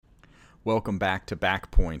Welcome back to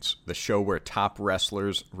Back Points, the show where top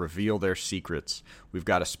wrestlers reveal their secrets. We've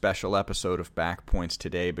got a special episode of Back Points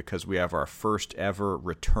today because we have our first ever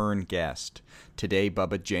return guest. Today,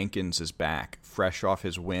 Bubba Jenkins is back, fresh off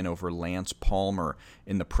his win over Lance Palmer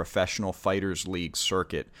in the Professional Fighters League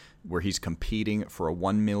circuit, where he's competing for a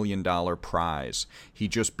 $1 million prize. He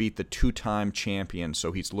just beat the two-time champion,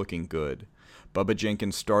 so he's looking good. Bubba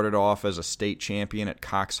Jenkins started off as a state champion at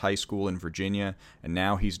Cox High School in Virginia, and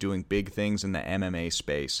now he's doing big things in the MMA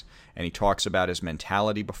space. And he talks about his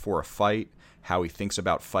mentality before a fight, how he thinks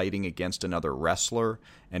about fighting against another wrestler,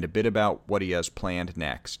 and a bit about what he has planned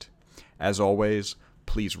next. As always,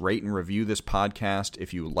 please rate and review this podcast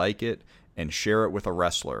if you like it, and share it with a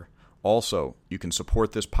wrestler. Also, you can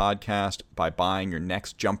support this podcast by buying your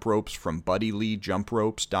next jump ropes from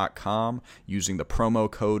BuddyLeeJumpRopes.com using the promo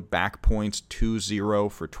code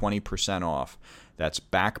BACKPOINTS20 for 20% off. That's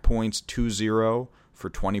BACKPOINTS20 for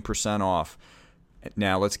 20% off.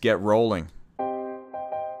 Now let's get rolling.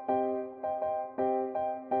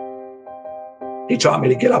 He taught me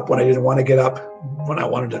to get up when I didn't want to get up, when I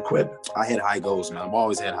wanted to quit. I had high goals, man. I've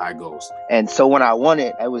always had high goals. And so when I won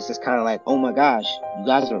it, I was just kind of like, oh my gosh, you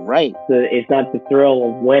guys are right. It's not the thrill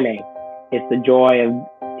of winning. It's the joy of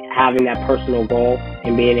having that personal goal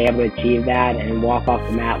and being able to achieve that and walk off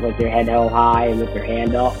the mat with your head held high and with your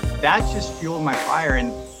hand up. That just fueled my fire.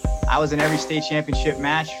 And I was in every state championship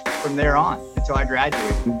match from there on until I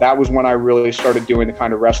graduated. That was when I really started doing the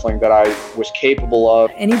kind of wrestling that I was capable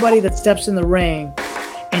of. Anybody that steps in the ring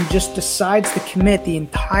and just decides to commit the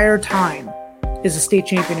entire time is a state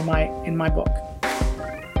champion in my book.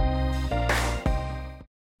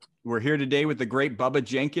 We're here today with the great Bubba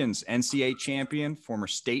Jenkins, NCAA champion, former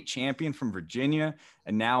state champion from Virginia,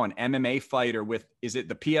 and now an MMA fighter with, is it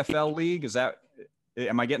the PFL League?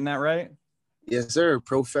 Am I getting that right? Yes, sir.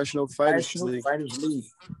 Professional Fighters League.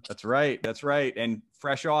 That's right. And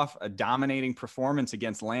fresh off a dominating performance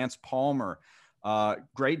against Lance Palmer.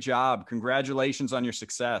 Great job. Congratulations on your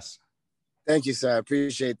success. Thank you, sir. I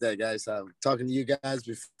appreciate that, guys. Talking to you guys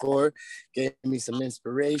before gave me some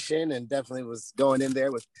inspiration and definitely was going in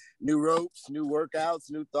there with new ropes, new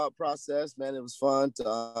workouts, new thought process. Man, it was fun to,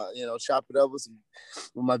 chop it up with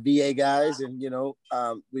my VA guys. And,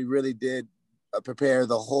 we really did prepare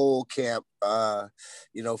the whole camp,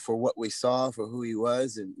 for what we saw, for who he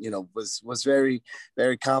was, and, was very,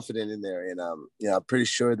 very confident in there. And, I'm pretty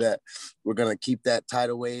sure that we're going to keep that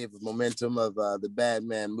tidal wave of momentum of the bad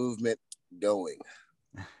man movement going.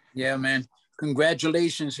 Yeah, man.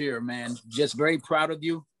 Congratulations here, man. Just very proud of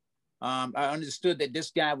you. I understood that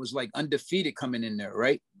this guy was like undefeated coming in there,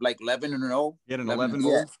 right? Like 11-0. He had an 11.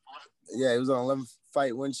 Yeah, he was on 11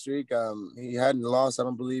 fight win streak. He hadn't lost, I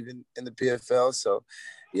don't believe, in the PFL. So,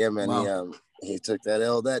 yeah, man, wow. He took that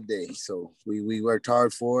L that day. So we worked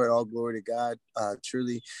hard for it. All glory to God.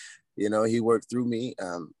 Truly, he worked through me.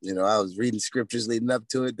 I was reading scriptures leading up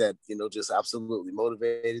to it that, just absolutely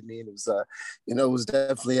motivated me. And it was, it was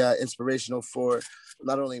definitely inspirational for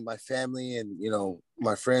not only my family and,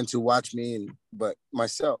 my friends who watch me, but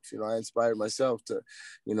myself. I inspired myself to,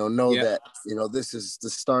 know that, this is the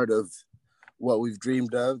start of what we've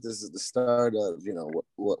dreamed of. This is the start of,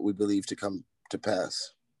 what we believe to come to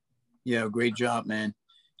pass. Yeah, great job, man.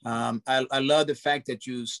 I love the fact that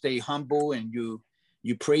you stay humble and you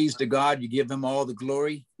praise the God, you give him all the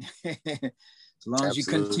glory. As long as you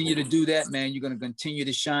continue to do that, man, you're going to continue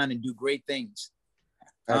to shine and do great things.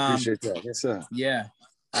 I appreciate that. Yes, sir. Yeah.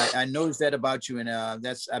 I noticed that about you. And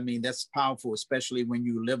that's powerful, especially when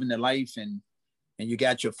you live in the life and you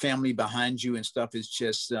got your family behind you and stuff. It's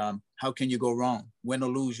just, how can you go wrong? Win or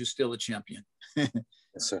lose, you're still a champion. Yes,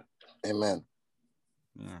 sir. Amen.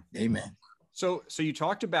 Yeah. Amen. So you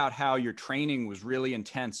talked about how your training was really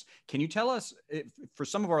intense. Can you tell us, for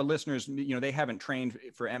some of our listeners, they haven't trained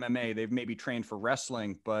for MMA, they've maybe trained for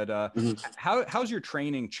wrestling, but how's your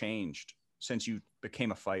training changed since you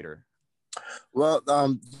became a fighter? Well,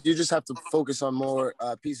 you just have to focus on more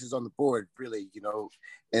pieces on the board, really,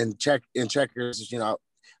 and checkers,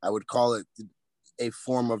 I would call it a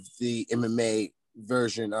form of the MMA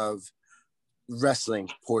version of wrestling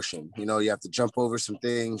portion. You have to jump over some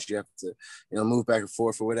things, you have to move back and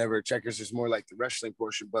forth or whatever. Checkers is more like the wrestling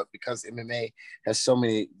portion, but because MMA has so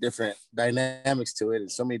many different dynamics to it and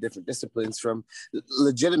so many different disciplines from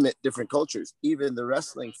legitimate different cultures, even the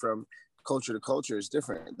wrestling from culture to culture is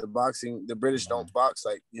different. The boxing, the British don't box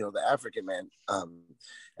like the African man,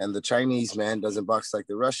 and the Chinese man doesn't box like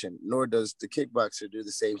the Russian, nor does the kickboxer do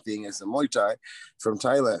the same thing as the Muay Thai from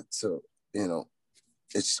Thailand. So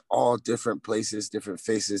it's all different places, different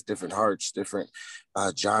faces, different hearts, different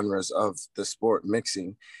genres of the sport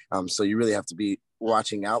mixing. So you really have to be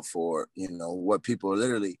watching out for, you know, what people are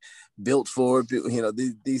literally built for. You know,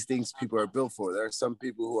 these things people are built for. There are some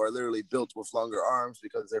people who are literally built with longer arms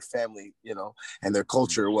because their family, you know, and their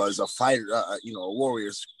culture was a fighter, you know, a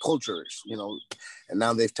warrior's culture, you know, and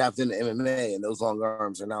now they've tapped into MMA, and those long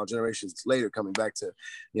arms are now generations later coming back to,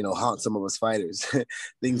 you know, haunt some of us fighters,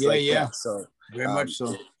 things like that. So very much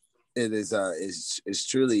so. It is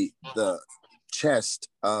truly the chest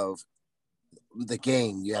of the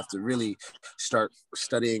game. You have to really start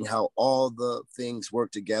studying how all the things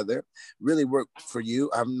work together, really work for you.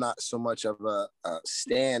 I'm not so much of a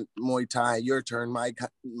stand Muay Thai, your turn,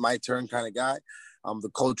 my turn kind of guy.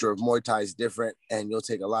 The culture of Muay Thai is different, and you'll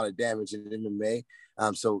take a lot of damage in MMA.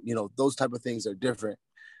 So, you know, those type of things are different.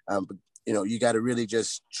 But, you know, you got to really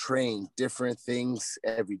just train different things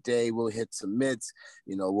every day. We'll hit some mitts,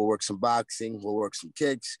 you know, we'll work some boxing, we'll work some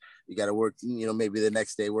kicks. You got to work, you know, maybe the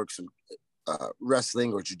next day work some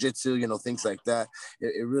wrestling or jiu-jitsu, you know, things like that.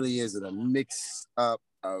 It really is a mix up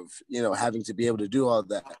of, you know, having to be able to do all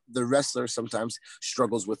that. The wrestler sometimes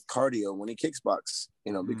struggles with cardio when he kicks box,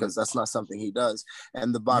 you know, because that's not something he does.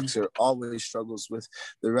 And the boxer always struggles with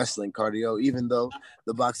the wrestling cardio, even though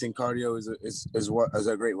the boxing cardio is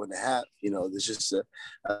a great one to have. You know, there's just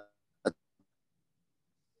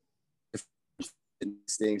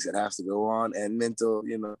things that have to go on, and mental,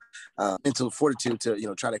 you know, mental fortitude to, you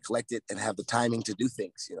know, try to collect it and have the timing to do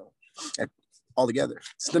things, you know, all together.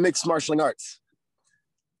 It's the mixed martial arts.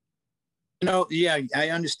 You know, yeah, I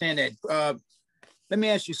understand that. Let me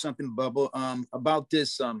ask you something, Bubba, about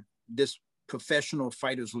this this professional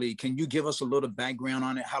fighters league. Can you give us a little background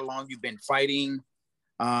on it? How long you've been fighting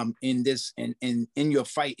in this, and in your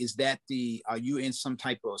fight? Is that are you in some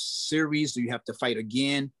type of series? Do you have to fight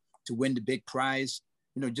again to win the big prize?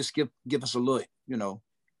 You know, just give us a look, you know,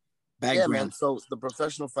 background. Yeah, man. So the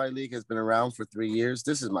Professional Fight League has been around for 3 years.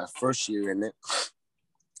 This is my first year in it.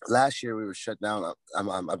 Last year we were shut down.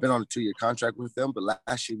 I've been on a 2-year contract with them, but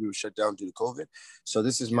last year we were shut down due to COVID. So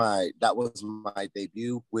this is that was my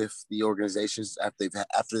debut with the organizations after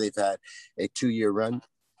they've had a 2-year run.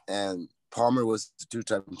 And Palmer was the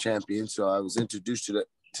 2-time champion, so I was introduced to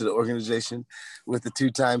the organization with the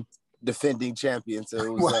 2-time defending champion. So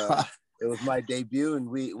it was it was my debut, and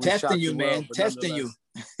we testing you, man, testing you.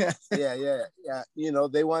 yeah. You know,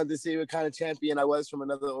 they wanted to see what kind of champion I was from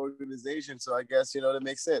another organization, so I guess, you know, that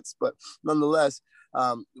makes sense. But nonetheless,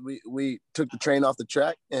 we took the train off the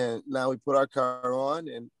track, and now we put our car on,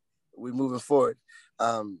 and we're moving forward.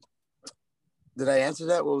 Did I answer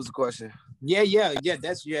that? What was the question? Yeah.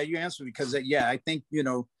 That's you answered, because I think, you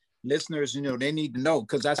know, listeners, you know, they need to know,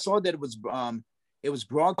 because I saw that it was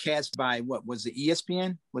broadcast by, what was it,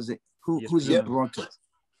 ESPN? Was it who's the broadcast?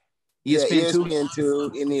 ESPN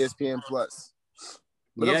 2 and ESPN Plus.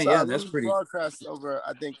 But that's pretty. Broadcast over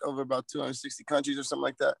about 260 countries or something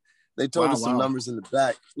like that. They told us some numbers in the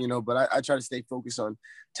back, you know, but I try to stay focused on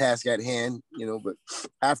task at hand, you know. But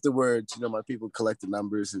afterwards, you know, my people collect the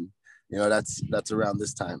numbers, and, you know, that's around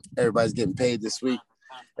this time. Everybody's getting paid this week.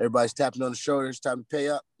 Everybody's tapping on the shoulders, time to pay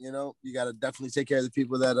up. You know, you got to definitely take care of the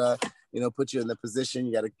people that, you know, put you in the position.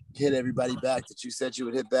 You got to hit everybody back that you said you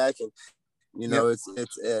would hit back. And, you know, it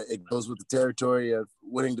goes with the territory of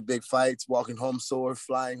winning the big fights, walking home sore,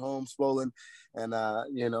 flying home swollen, and,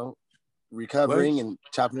 you know, recovering and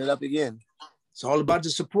chopping it up again. It's all about the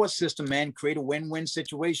support system, man. Create a win-win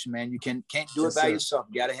situation, man. You can't do it by yourself.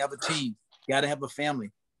 You got to have a team. You got to have a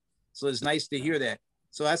family. So it's nice to hear that.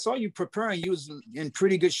 So I saw you preparing. You was in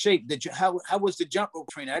pretty good shape. How was the jump rope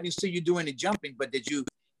training? I didn't see you doing the jumping, but did you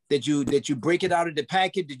break it out of the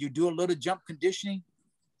packet? Did you do a little jump conditioning?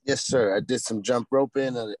 Yes, sir. I did some jump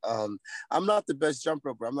roping. I'm not the best jump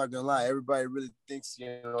roper. I'm not gonna lie. Everybody really thinks, you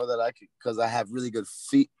know, that I could, because I have really good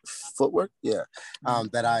footwork. Yeah,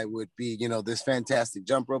 that I would be, you know, this fantastic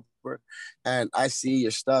jump roper. And I see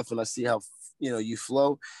your stuff, and I see how, you know, you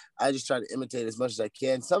flow. I just try to imitate as much as I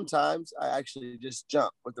can. Sometimes I actually just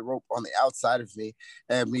jump with the rope on the outside of me,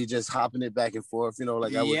 and me just hopping it back and forth, you know,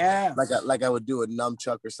 like I would, like I would do a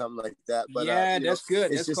nunchuck or something like that. But that's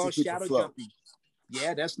good. That's called shadow jumping.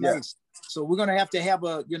 Yeah, that's nice. So we're gonna have to have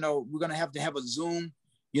a Zoom,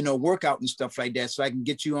 you know, workout and stuff like that, so I can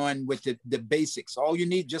get you on with the basics. All you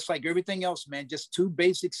need, just like everything else, man, just 2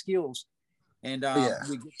 basic skills, and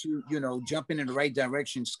we get you, you know, jumping in the right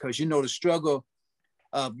directions, because, you know, the struggle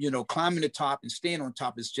of, you know, climbing the top and staying on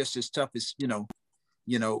top is just as tough as, you know,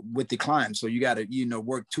 with the climb. So you got to, you know,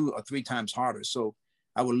 work 2 or 3 times harder. So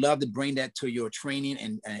I would love to bring that to your training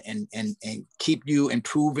and keep you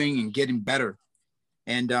improving and getting better.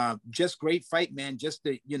 And just great fight, man. Just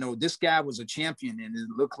you know, this guy was a champion, and it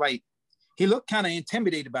looked like he looked kind of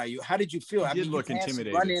intimidated by you. How did you feel? He did look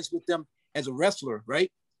intimidated. Run-ins with them. as a wrestler,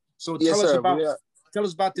 right? So Yes, tell us sir. tell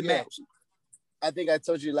us about the Yeah. match. I think I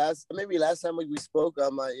told you last time we spoke, I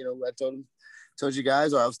told you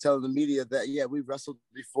guys, or I was telling the media that, yeah, we wrestled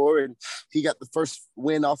before, and he got the first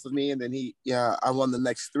win off of me, and then I won the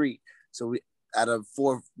next 3. So we, out of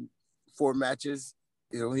four matches,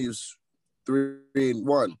 he was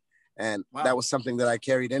 3-1. And Wow. That was something that I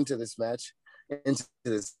carried into this match, into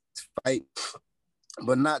this fight,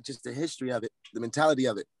 but not just the history of it, the mentality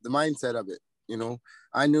of it, the mindset of it.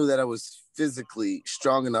 I knew that I was physically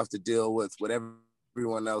strong enough to deal with whatever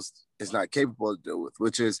everyone else is not capable to deal with,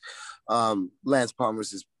 which is Lance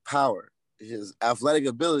Palmer's power. His athletic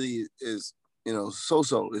ability is,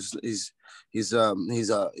 so-so. He's a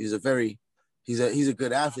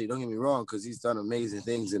good athlete. Don't get me wrong, because he's done amazing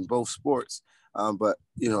things in both sports. But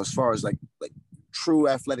as far as like true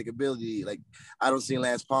athletic ability, like I don't see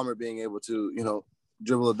Lance Palmer being able to,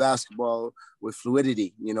 dribble a basketball with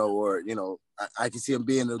fluidity, or I can see him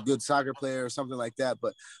being a good soccer player or something like that.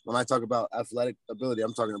 But when I talk about athletic ability,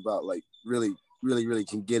 I'm talking about like really, really, really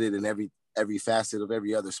can get it in every facet of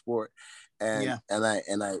every other sport. And I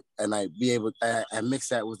mix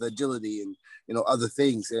that with agility and other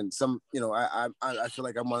things, and some I feel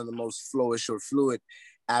like I'm one of the most flowish or fluid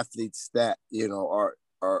athletes that are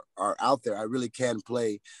out there. I really can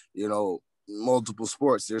play multiple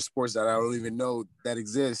sports. There's sports that I don't even know that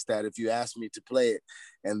exist, that if you ask me to play it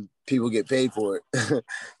and people get paid for it,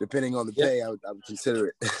 depending on the pay, I would consider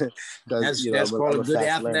it. That's called a good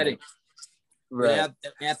athletic, right?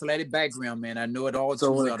 Athletic background, man. I know it all.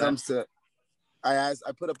 So when it comes to, I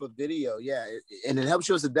put up a video, and it helps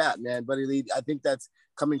us adapt, man. Buddy Lee, I think that's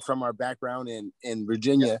coming from our background in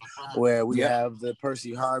Virginia, where we have the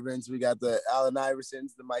Percy Harvins, we got the Allen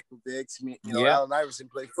Iversons, the Michael Vicks. Allen Iverson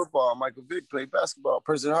played football, Michael Vick played basketball,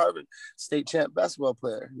 Percy Harvin, state champ basketball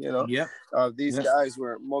player. These guys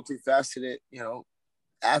were multifaceted,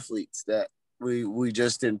 athletes that we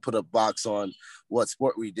just didn't put a box on what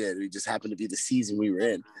sport we did. We just happened to be the season we were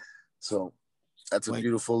in. So that's a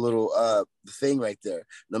beautiful little thing right there.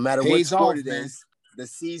 No matter what sport it is, the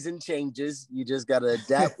season changes. You just got to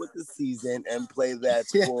adapt with the season and play that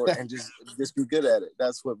sport and just be good at it.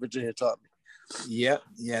 That's what Virginia taught me. Yeah,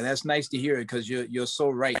 that's nice to hear it, because you're so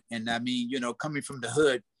right. And I mean, coming from the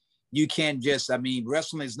hood, you can't just,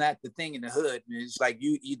 wrestling is not the thing in the hood. It's like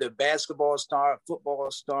you either basketball star, football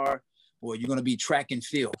star, or you're going to be track and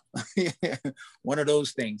field. One of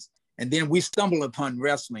those things. And then we stumble upon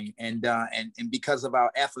wrestling, and because of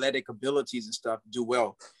our athletic abilities and stuff, do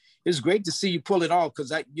well. It's great to see you pull it off,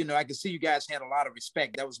 because I can see you guys had a lot of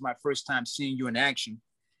respect. That was my first time seeing you in action,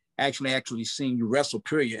 actually seeing you wrestle,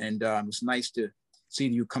 period. And it's nice to see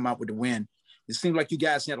you come out with the win. It seemed like you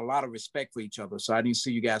guys had a lot of respect for each other. So I didn't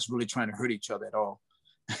see you guys really trying to hurt each other at all.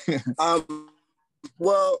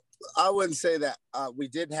 Well, I wouldn't say that. We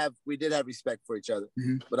did have respect for each other,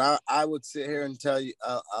 but I would sit here and tell you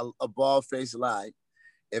a bald-faced lie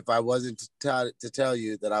if I wasn't to tell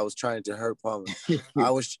you that I was trying to hurt Palmer.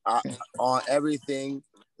 I was on everything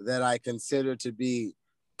that I consider to be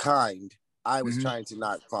kind. I was trying to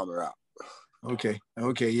knock Palmer out. Okay,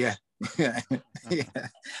 yeah. That's great.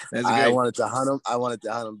 I wanted to hunt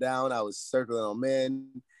him down. I was circling on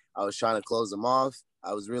men. I was trying to close him off.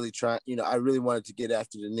 I was really trying, I really wanted to get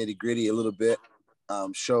after the nitty gritty a little bit,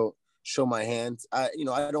 show my hands. I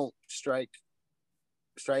don't strike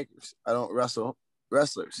strikers. I don't wrestle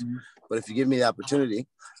wrestlers, but if you give me the opportunity,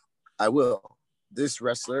 I will. This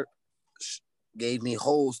wrestler gave me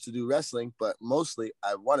holes to do wrestling, but mostly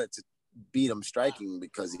I wanted to beat him striking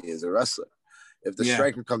because he is a wrestler. If the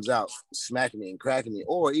striker comes out smacking me and cracking me,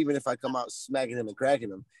 or even if I come out smacking him and cracking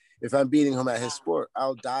him, if I'm beating him at his sport,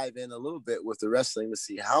 I'll dive in a little bit with the wrestling to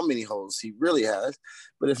see how many holes he really has.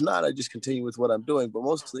 But if not, I just continue with what I'm doing. But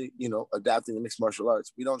mostly, adapting the mixed martial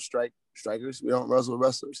arts. We don't strike strikers. We don't wrestle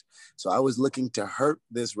wrestlers. So I was looking to hurt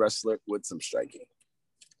this wrestler with some striking.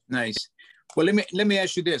 Nice. Well, let me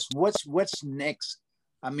ask you this. What's next?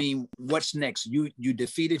 What's next? You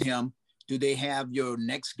defeated him. Do they have your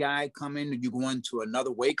next guy coming? Are you going to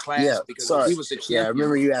another weight class? Yeah, because sorry. he was a champion. Yeah, I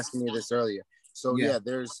remember you asking me this earlier. So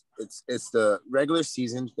it's the regular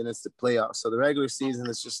season, then it's the playoffs. So the regular season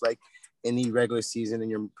is just like any regular season in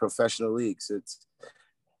your professional leagues. It's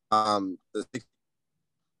the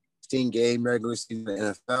 16-game regular season in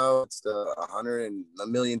the NFL. It's the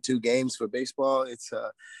 101,000,002 games for baseball. It's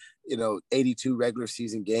 82 regular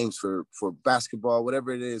season games for basketball,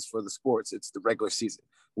 whatever it is for the sports. It's the regular season.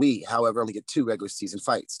 We, however, only get 2 regular season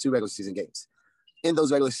fights, 2 regular season games. In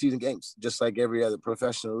those regular season games, just like every other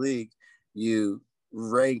professional league, you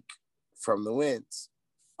rank from the wins.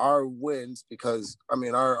 Our wins, because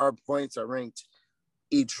our points are ranked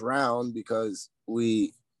each round because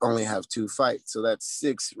we only have 2 fights. So that's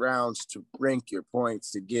 6 rounds to rank your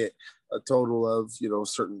points to get a total of,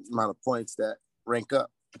 certain amount of points that rank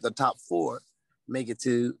up. The top 4 make it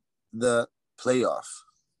to the playoff.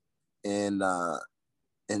 And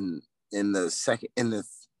in the second,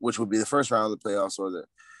 which would be the first round of the playoffs, or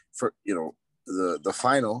the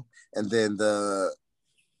final, and then the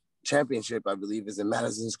championship, I believe, is in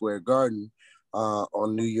Madison Square Garden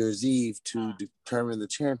on New Year's Eve to determine the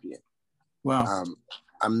champion. Wow.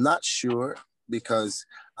 I'm not sure because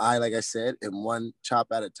like I said, am one chop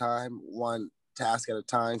at a time, one task at a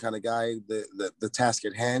time kind of guy. The task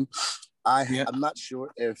at hand. I'm not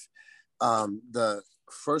sure if the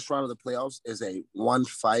first round of the playoffs is a 1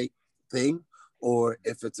 fight thing or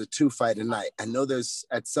if it's a 2 fight a night. I know there's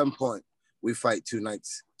at some point we fight 2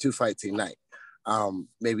 fights a night.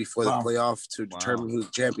 Maybe for the playoff to determine who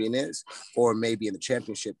the champion is, or maybe in the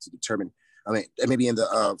championship to determine. Maybe in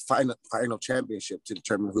the final championship to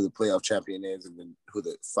determine who the playoff champion is, and then who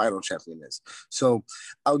the final champion is. So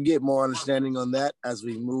I'll get more understanding on that as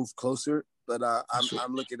we move closer. But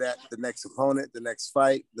I'm looking at the next opponent, the next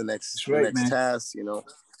fight, the next task.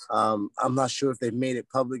 I'm not sure if they've made it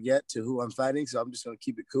public yet to who I'm fighting, so I'm just going to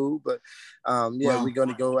keep it cool. But we're going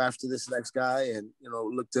to go after this next guy and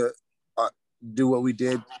look to do what we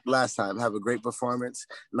did last time, have a great performance,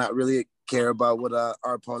 not really care about what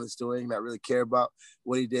our opponent's doing, not really care about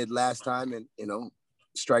what he did last time, and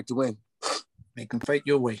strike to win. Make him fight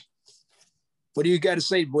your way. What do you got to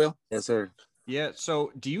say, Will? Yes, sir. Yeah.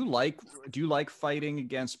 So do you like fighting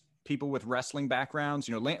against people with wrestling backgrounds?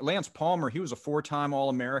 Lance Palmer, he was a 4-time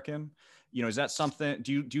All-American. Is that something,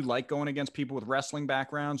 do you like going against people with wrestling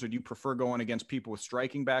backgrounds, or do you prefer going against people with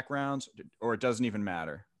striking backgrounds, or it doesn't even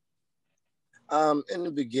matter? In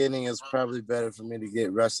the beginning, it's probably better for me to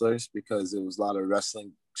get wrestlers because it was a lot of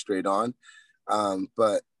wrestling straight on.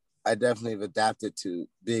 But I definitely have adapted to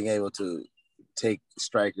being able to take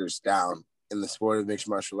strikers down in the sport of mixed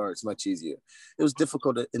martial arts much easier. It was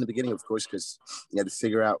difficult in the beginning, of course, because you had to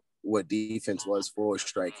figure out what defense was for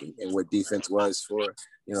striking and what defense was for,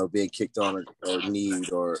 being kicked on or kneed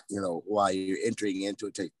or, while you're entering into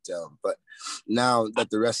a takedown. But now that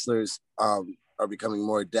the wrestlers are becoming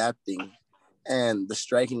more adapting, and the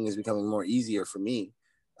striking is becoming more easier for me,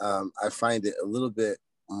 I find it a little bit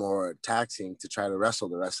more taxing to try to wrestle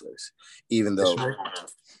the wrestlers, even though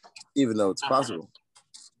it's possible.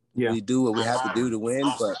 Yeah. We do what we have to do to win,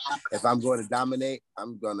 but if I'm going to dominate,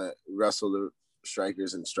 I'm going to wrestle the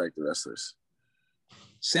strikers and strike the wrestlers.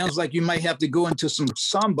 Sounds like you might have to go into some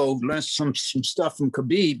Sambo, learn some stuff from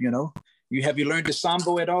Khabib, Have you learned the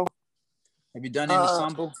Sambo at all? Have you done any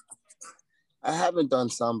Sambo? I haven't done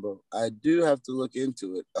Sambo. I do have to look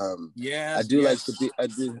into it. I do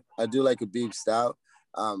like Khabib's style.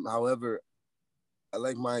 However, I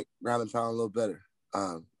like my ground and pound a little better.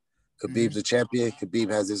 Khabib's a champion. Khabib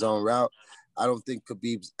has his own route. I don't think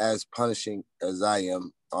Khabib's as punishing as I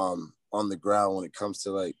am on the ground when it comes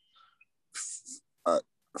to like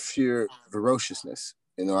sheer ferociousness.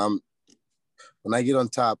 When I get on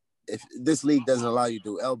top, if this league doesn't allow you to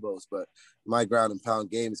do elbows, but my ground and pound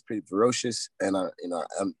game is pretty ferocious, and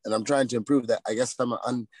I'm trying to improve that. I guess I'm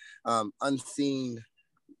an unseen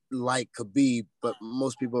like Khabib, but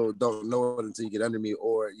most people don't know it until you get under me,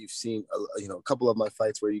 or you've seen a couple of my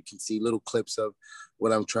fights where you can see little clips of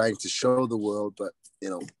what I'm trying to show the world. But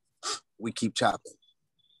we keep chopping.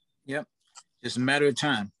 Yep, it's a matter of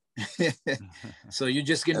time. So you're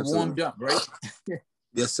just getting warmed up, right?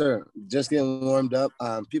 Yes, sir. Just getting warmed up.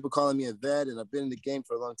 People calling me a vet, and I've been in the game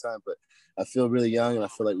for a long time, but I feel really young, and I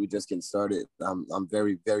feel like we're just getting started. I'm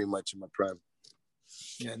very, very much in my prime.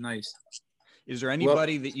 Yeah, nice. Is there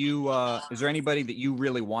anybody that you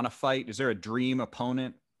really want to fight? Is there a dream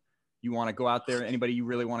opponent you want to go out there? Anybody you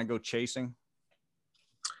really want to go chasing?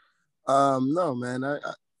 No, man.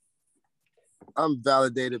 I'm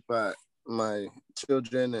validated by my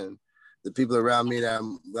children and the people around me that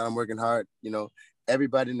I'm working hard.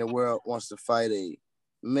 Everybody in the world wants to fight a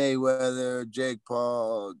Mayweather, Jake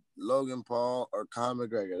Paul, Logan Paul, or Conor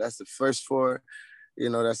McGregor. That's the first 4.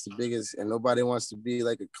 That's the biggest, and nobody wants to be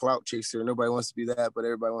like a clout chaser. Nobody wants to be that, but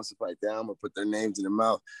everybody wants to fight them or put their names in their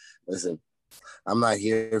mouth. Listen, I'm not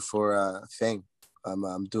here for fame.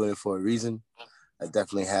 I'm doing it for a reason. I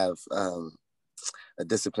definitely have a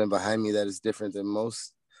discipline behind me that is different than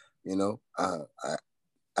most. I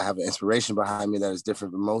have an inspiration behind me that is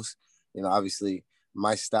different than most. Obviously,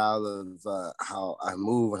 my style of how I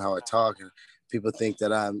move and how I talk, and people think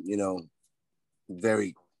that I'm,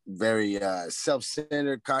 very, very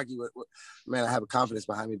self-centered, cocky. Man, I have a confidence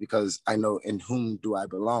behind me because I know in whom do I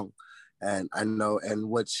belong, and I know in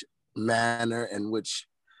which manner in which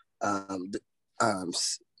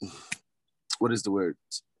what is the word?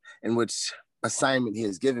 In which assignment he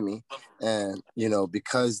has given me. And, you know,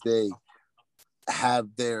 because they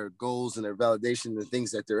have their goals and their validation, the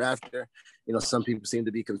things that they're after, you know, some people seem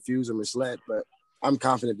to be confused or misled, but I'm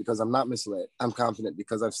confident because I'm not misled. I'm confident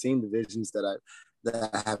because I've seen the visions that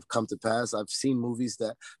have come to pass. I've seen movies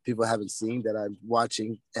that people haven't seen that I'm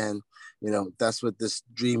watching. And, you know, that's what this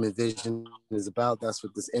dream and vision is about. That's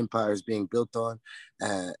what this empire is being built on.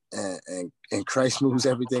 And Christ moves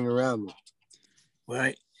everything around me.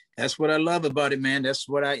 Right. That's what I love about it, man. That's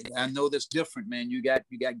what I know that's different, man. You got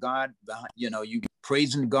God, you know, you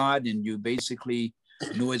praising God, and you basically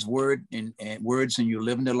know his word and words, and you're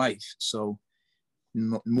living the life. So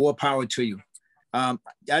more power to you. I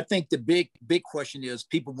think the big question is,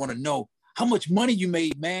 people want to know how much money you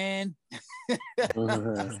made, man. What's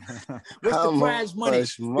the prize money?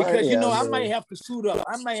 Because, you know, I might have to suit up.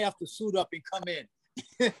 I might have to suit up and come in.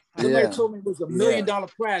 Somebody told me it was $1 million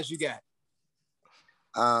prize you got.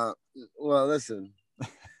 Well, listen,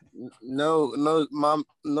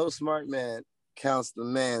 no smart man counts the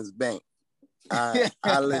man's bank.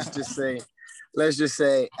 Let's just say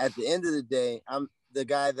at the end of the day, I'm the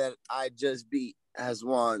guy that I just beat has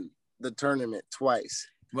won the tournament twice.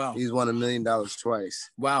 Wow. He's won $1 million twice.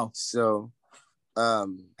 Wow. So,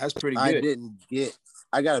 that's pretty good.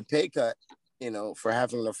 I got a pay cut, you know, for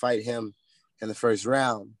having to fight him in the first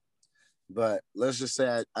round. But let's just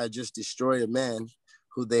say I just destroyed a man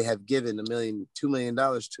who they have given $2 million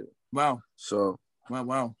to. Wow. So,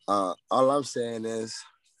 wow. All I'm saying is,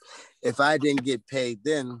 if I didn't get paid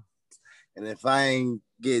then, and if I ain't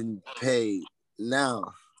getting paid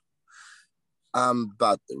now, I'm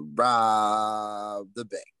about to rob the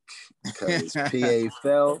bank, because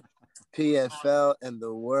PFL and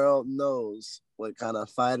the world knows what kind of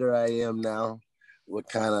fighter I am now, what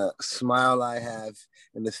kind of smile I have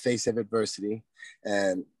in the face of adversity,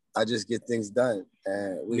 and I just get things done.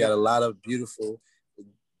 And we got a lot of beautiful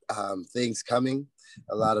things coming,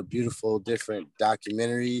 a lot of beautiful different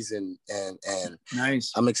documentaries, and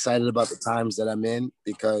nice. I'm excited about the times that I'm in,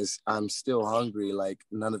 because I'm still hungry like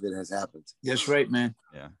none of it has happened. That's right, man.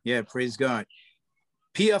 Yeah, praise God.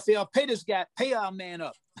 PFL, pay this guy, pay our man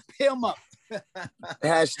up. Pay him up.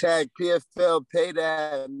 Hashtag PFL, pay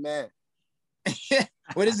that man.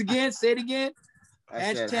 What is it again? Say it again.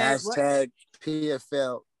 Hashtag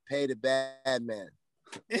PFL, pay the bad man.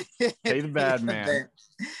 Pay the bad man.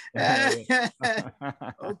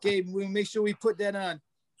 Okay, we'll make sure we put that on.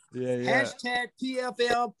 Yeah. Hashtag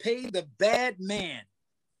PFL, pay the bad man.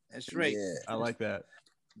 That's right. Yeah. I like that.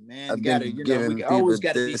 Man, we always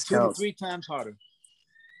got to be 2 to 3 times harder.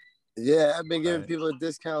 Yeah, I've been giving people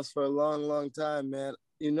discounts for a long, long time, man.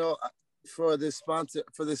 You know, for this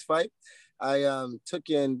fight, I took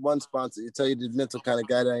in one sponsor. To tell you the mental kind of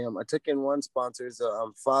guy that I am. I took in one sponsor. He's a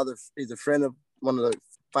father. He's a friend of one of the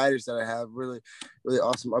fighters that I have. Really, really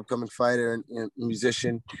awesome upcoming fighter and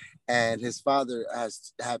musician. And his father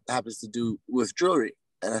happens to do with jewelry.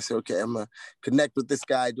 And I said, okay, I'm gonna connect with this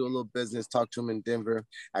guy, do a little business, talk to him in Denver.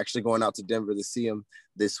 Actually going out to Denver to see him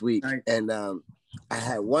this week. Right. And I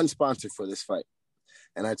had one sponsor for this fight.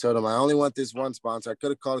 And I told him I only want this one sponsor. I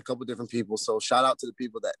could have called a couple different people. So shout out to the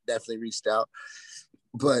people that definitely reached out.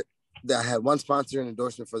 But I had one sponsor and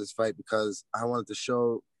endorsement for this fight, because I wanted to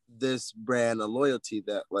show this brand a loyalty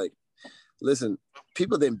that, like, listen,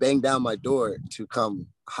 people didn't bang down my door to come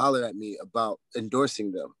holler at me about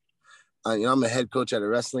endorsing them. You know, I'm a head coach at a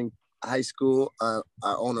wrestling high school. I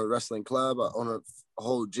own a wrestling club. I own a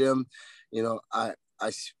whole gym. You know, I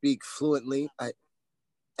speak fluently. I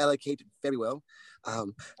allocate very well.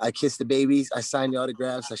 I kiss the babies. I sign the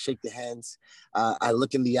autographs. I shake the hands. I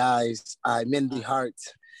look in the eyes. I mend the heart.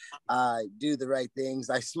 I do the right things.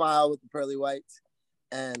 I smile with the pearly whites.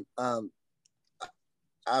 And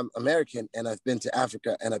I'm American, and I've been to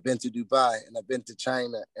Africa, and I've been to Dubai, and I've been to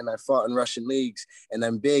China, and I fought in Russian leagues, and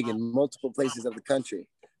I'm big in multiple places of the country.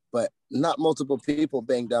 But not multiple people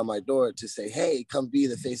bang down my door to say, hey, come be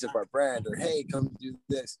the face of our brand, or hey, come do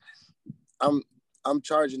this. I'm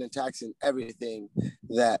charging and taxing everything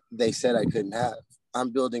that they said I couldn't have.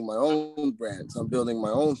 I'm building my own brands. I'm building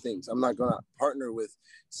my own things. I'm not going to partner with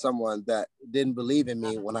someone that didn't believe in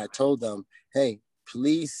me when I told them, hey,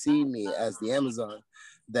 please see me as the Amazon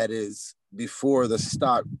that is before the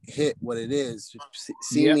stock hit what it is.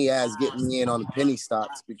 See me as getting me in on the penny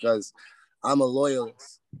stocks, because I'm a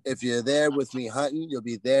loyalist. If you're there with me hunting, you'll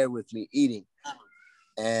be there with me eating.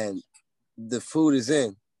 And the food is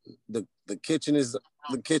in. The kitchen is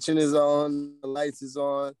on, the lights is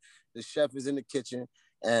on, the chef is in the kitchen,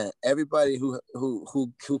 and everybody who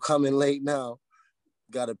come in late now,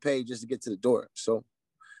 got to pay just to get to the door. So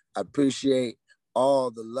I appreciate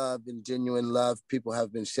all the love and genuine love people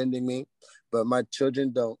have been sending me, but my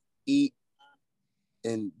children don't eat,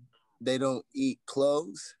 and they don't eat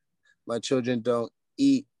clothes. My children don't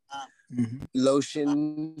eat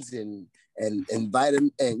lotions and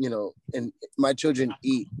vitamin, and and my children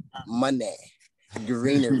eat money,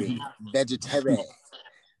 greenery, vegetarian.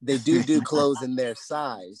 They do clothes in their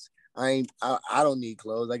size. I don't need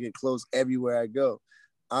clothes. I get clothes everywhere I go.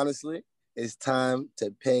 Honestly, it's time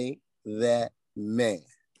to pay that man.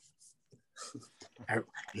 I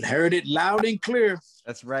heard it loud and clear.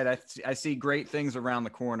 That's right. I see great things around the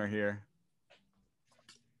corner here.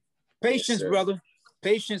 Patience, Yes, brother.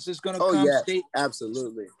 Patience is going to come. Yeah, stay,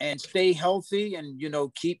 absolutely. And stay healthy, and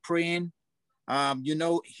keep praying.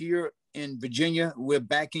 Here in Virginia, we're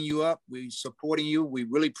backing you up. We're supporting you. We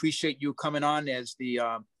really appreciate you coming on as the.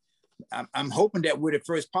 I'm hoping that we're the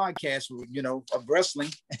first podcast, of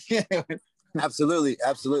wrestling. Absolutely.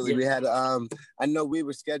 Yeah. We had I know we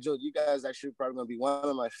were scheduled. You guys actually probably gonna be one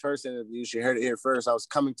of my first interviews. You heard it here first. I was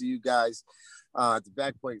coming to you guys at the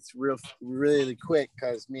Back Points really quick,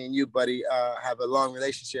 because me and you, buddy, have a long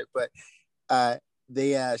relationship, but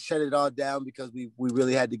they shut it all down because we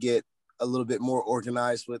really had to get a little bit more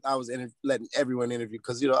organized with. I was letting everyone interview,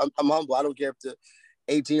 because I'm humble. I don't care if the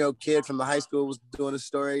 18-year-old kid from the high school was doing a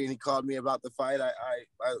story and he called me about the fight.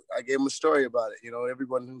 I gave him a story about it.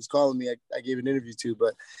 Everyone who's calling me, I gave an interview to,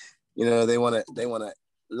 but they want to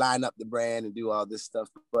line up the brand and do all this stuff.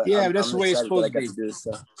 But that's the way it's supposed to be. To do this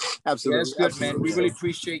stuff. Absolutely. Yeah, that's good, absolutely, man. We really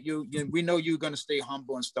appreciate you. We know you're going to stay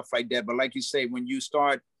humble and stuff like that. But like you say, when you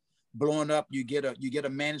start blowing up, you get a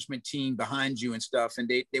management team behind you and stuff, and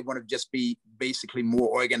they want to just be basically more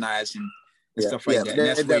organized and stuff like that. And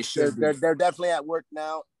that's what it should be. They're definitely at work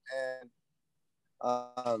now, and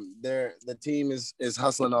the team is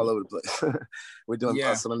hustling all over the place. We're doing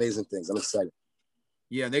some amazing things. I'm excited.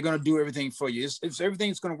 Yeah, they're gonna do everything for you. It's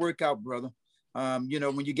everything's gonna work out, brother. When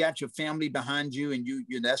you got your family behind you, and you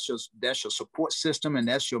that's your support system, and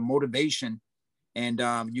that's your motivation, and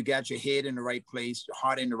you got your head in the right place, your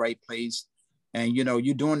heart in the right place, and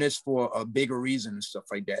you're doing this for a bigger reason and stuff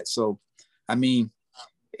like that. So, I mean,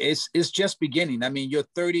 it's just beginning. I mean, you're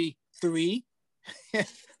 33,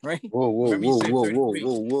 right? Whoa.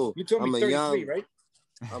 You told me 33, right?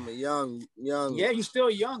 I'm a young. Yeah, you're still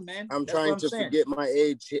young, man. I'm trying to forget my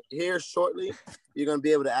age here shortly. You're gonna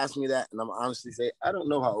be able to ask me that, and I'm honestly say I don't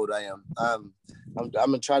know how old I am. I'm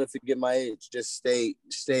gonna try to forget my age. Just stay.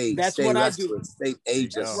 That's stay what restless, I do. Stay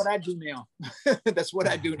ageless. That's what I do now. That's what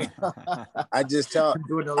I do now. I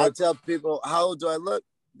tell people, how old do I look?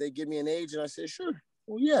 They give me an age, and I say, sure.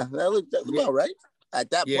 Well, yeah, that look about right. At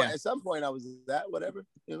that point, at some point, I was that whatever.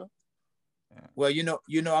 Well,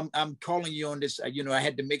 I'm calling you on this. I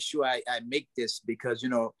had to make sure I make this because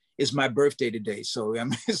it's my birthday today. So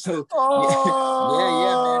man. So I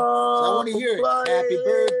want to hear it. Buddy. Happy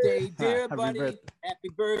birthday, dear buddy. Happy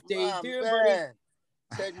birthday, dear buddy.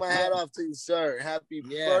 Take my hat off to you, sir. Happy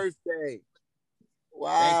birthday.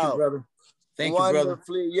 Wow. Thank you, brother. Thank you, brother.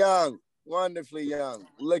 Wonderfully young.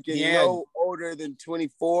 Looking no older than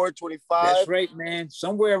 24, 25. That's right, man.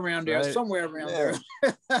 Somewhere around there. Right. Somewhere around there.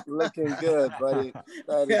 Looking good, buddy.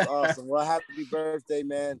 That is awesome. Well, happy birthday,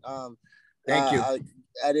 man. Thank you.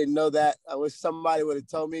 I didn't know that. I wish somebody would have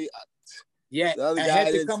told me. Yeah, the other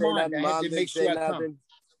guy didn't say nothing. Mom didn't say nothing.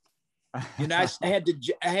 I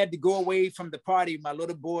had to go away from the party. My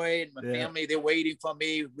little boy and my family, they're waiting for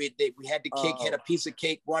me. We had the cake, had a piece of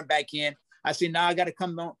cake, going back in. I said, now I got to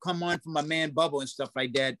come on for my man Bubble and stuff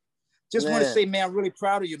like that. Just want to say, man, I'm really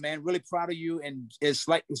proud of you, man. Really proud of you. And it's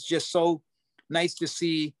just so nice to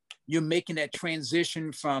see you making that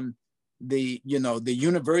transition from the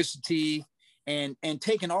university and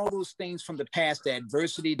taking all those things from the past, the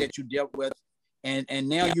adversity that you dealt with. And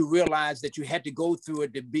now you realize that you had to go through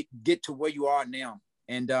it to get to where you are now.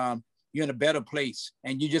 And you're in a better place.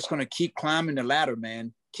 And you're just going to keep climbing the ladder,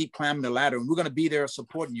 man. Keep climbing the ladder. And we're going to be there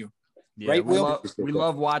supporting you. Yeah, right, we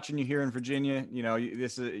love watching you here in Virginia.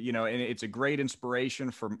 This is, and it's a great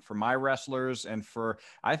inspiration for my wrestlers and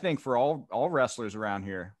I think for all wrestlers around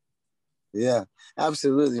here. Yeah,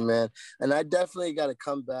 absolutely, man. And I definitely got to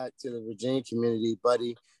come back to the Virginia community,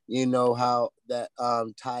 buddy. You know how that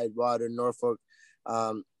Tidewater, Norfolk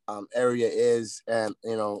area is. And,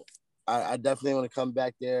 I definitely want to come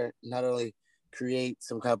back there, not only create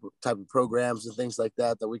some type of programs and things like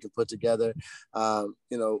that we can put together.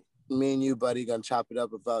 Me and you, buddy, gonna chop it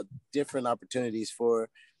up about different opportunities for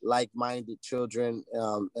like-minded children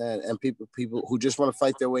and people who just want to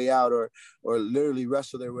fight their way out or literally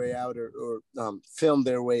wrestle their way out or film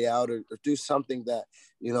their way out or do something that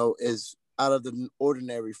is out of the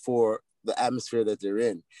ordinary for the atmosphere that they're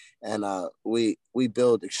in. And we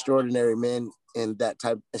build extraordinary men in that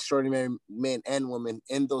type, extraordinary men and women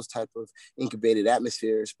in those type of incubated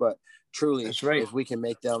atmospheres. But truly, That's right. if we can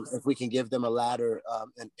make them, if we can give them a ladder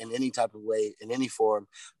in any type of way, in any form,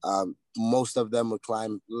 most of them would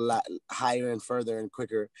climb higher and further and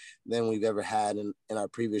quicker than we've ever had in our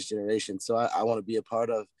previous generation. So I want to be a part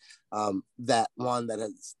of that one that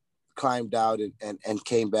has climbed out and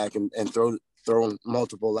came back and thrown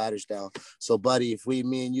multiple ladders down. So buddy, if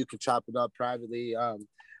me and you could chop it up privately,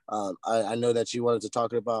 I know that you wanted to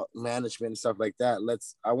talk about management and stuff like that.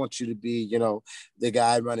 I want you to be, the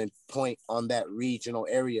guy running point on that regional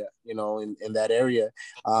area, in that area.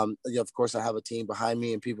 Of course, I have a team behind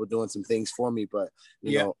me and people doing some things for me, but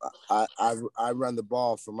you know, I run the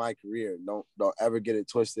ball for my career. Don't ever get it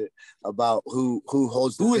twisted about who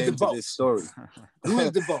holds the pen to this story. Who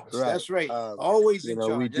is the boss? Right. That's right. Always in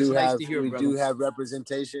charge. We do have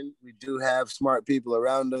representation. We do have smart people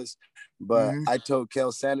around us. But I told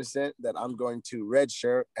Kel Sanderson that I'm going to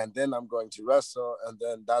redshirt and then I'm going to wrestle. And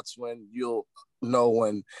then that's when you'll know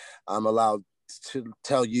when I'm allowed to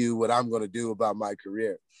tell you what I'm going to do about my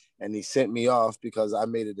career. And he sent me off because I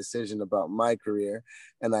made a decision about my career.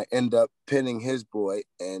 And I end up pinning his boy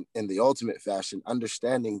and in the ultimate fashion,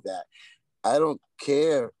 understanding that I don't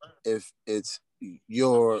care if it's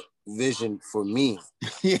your vision for me.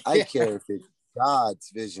 I care if it's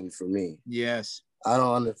God's vision for me. Yes. I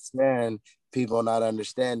don't understand people not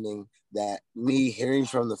understanding that me hearing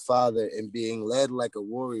from the Father and being led like a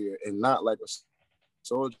warrior and not like a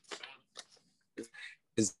soldier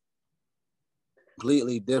is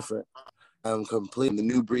completely different. I'm completely the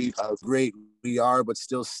new breed of great we are, but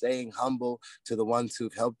still staying humble to the ones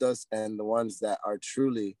who've helped us and the ones that are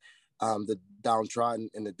truly the downtrodden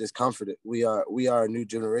and the discomforted. We are a new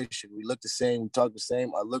generation. We look the same, we talk the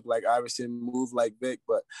same. I look like Iverson, move like Vic,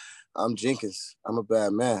 but I'm Jenkins. I'm a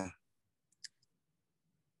bad man.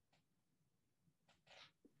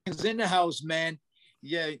 It's in the house, man.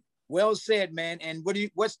 Yeah, well said, man. And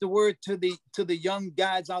what's the word to the young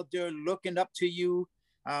guys out there looking up to you?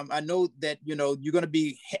 I know that you're going to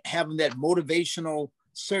be having that motivational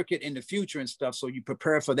circuit in the future and stuff, so you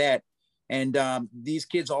prepare for that. And these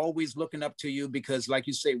kids are always looking up to you because, like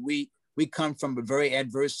you say, we come from a very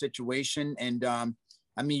adverse situation. And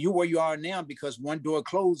I mean, you're where you are now because one door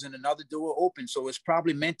closed and another door opened. So it's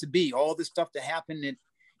probably meant to be. All this stuff that happened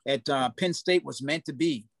at Penn State was meant to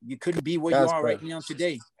be. You couldn't be where you are right now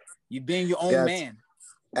today. You're being your own man.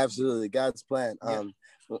 Absolutely. God's plan. Yeah.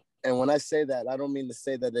 And when I say that, I don't mean to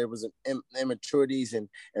say that there was immaturities and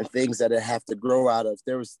things that I have to grow out of.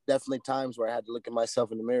 There was definitely times where I had to look at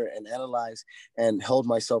myself in the mirror and analyze and hold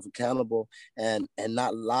myself accountable and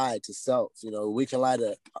not lie to self. We can lie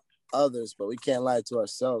to others, but we can't lie to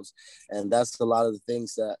ourselves. And that's a lot of the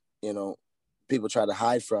things that, people try to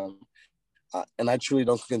hide from. And I truly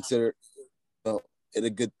don't consider it a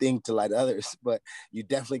good thing to lie to others, but you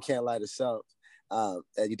definitely can't lie to self.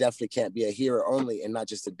 You definitely can't be a hearer only and not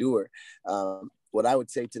just a doer. What I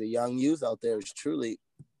would say to the young youth out there is truly,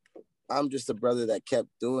 I'm just a brother that kept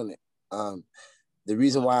doing it. The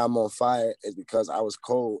reason why I'm on fire is because I was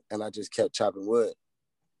cold and I just kept chopping wood.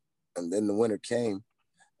 And then the winter came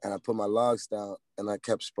and I put my logs down and I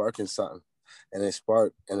kept sparking something and it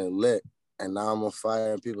sparked and it lit. And now I'm on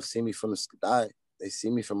fire and people see me from the sky. They see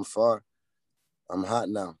me from afar. I'm hot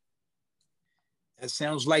now. That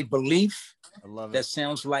sounds like belief. I love it. That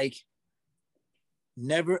sounds like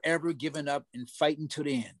never, ever giving up and fighting to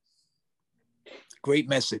the end. Great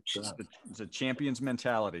message. It's a champion's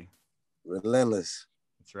mentality. Relentless.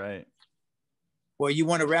 That's right. Well, you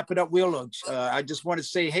want to wrap it up, Will? I just want to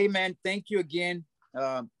say, hey, man, thank you again.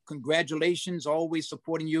 Congratulations. Always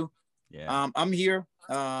supporting you. Yeah. I'm here.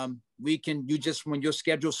 When your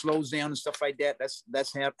schedule slows down and stuff like that,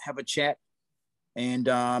 let's have a chat. And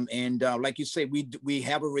like you say, we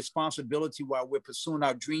have a responsibility while we're pursuing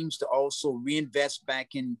our dreams to also reinvest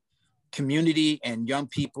back in community and young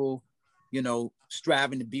people,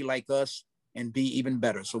 striving to be like us and be even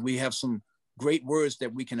better. So we have some great words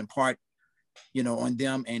that we can impart, on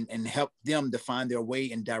them and help them to find their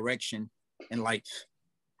way and direction in life.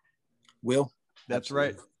 Will? That's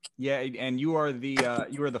right. Yeah, and you are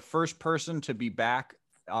the first person to be back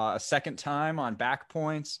a second time on Back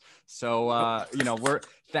Points. So,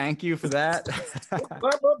 thank you for that.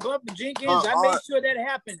 Jenkins, I made sure that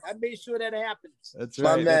happened. That's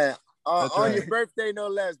right. My man. On your birthday, no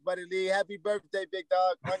less, buddy Lee. Happy birthday, big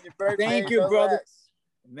dog. On your birthday. Thank you, brother. Less.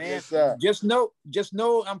 Man, yes, just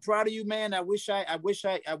know I'm proud of you, man. I wish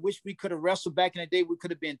we could have wrestled back in the day. We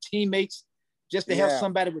could have been teammates just to have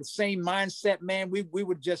somebody with the same mindset, man, we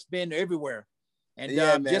would just been everywhere. And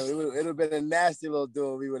man, it would have been a nasty little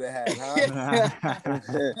duel we would have had,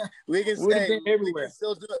 huh? we can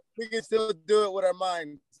still do it. We can still do it with our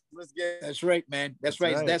minds. Let's get. That's right, man. That's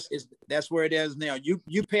right. That's where it is now. You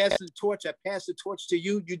pass the torch. I pass the torch to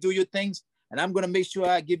you. You do your things, and I'm gonna make sure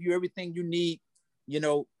I give you everything you need. You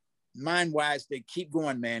know, mind wise, to keep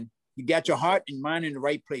going, man. You got your heart and mind in the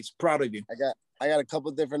right place. Proud of you. I got a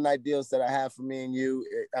couple different ideals that I have for me and you.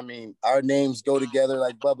 I mean, our names go together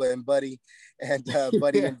like Bubba and Buddy, and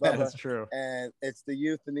Buddy and Bubba. That's true. And it's the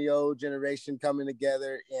youth and the old generation coming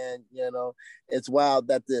together. And, you know, it's wild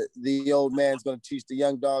that the old man's going to teach the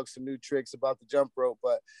young dogs some new tricks about the jump rope.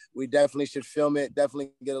 But we definitely should film it, definitely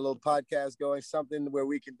get a little podcast going, something where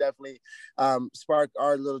we can definitely spark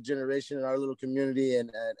our little generation and our little community.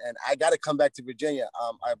 And I got to come back to Virginia.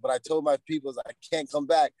 But I told my people I can't come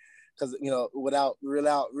back, because, you know, without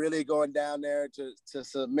really going down there to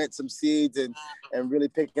submit some seeds and really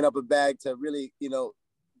picking up a bag to really, you know,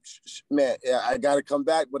 man, I got to come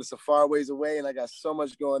back, but it's a far ways away and I got so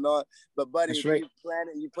much going on. But Buddy, if you plan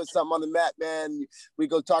it and you put something on the map, man, we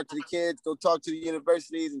go talk to the kids, go talk to the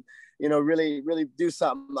universities, and, you know, really, really do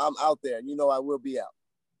something. I'm out there, and you know I will be out.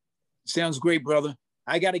 Sounds great, brother.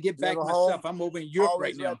 I got to get back myself. I'm over in Europe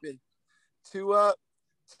right now. 2 up,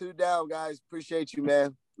 2 down, guys. Appreciate you,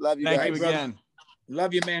 man. Love you. Thank guys. you again.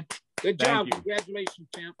 Love you, man. Good job. Congratulations,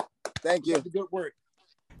 champ. Thank you. Good work.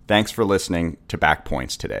 Thanks for listening to Back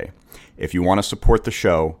Points today. If you want to support the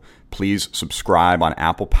show, please subscribe on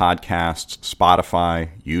Apple Podcasts,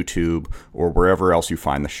 Spotify, YouTube, or wherever else you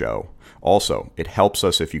find the show. Also, it helps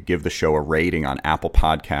us if you give the show a rating on Apple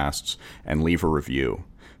Podcasts and leave a review.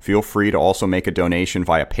 Feel free to also make a donation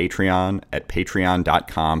via Patreon at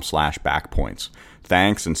patreon.com/backpoints.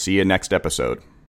 Thanks, and see you next episode.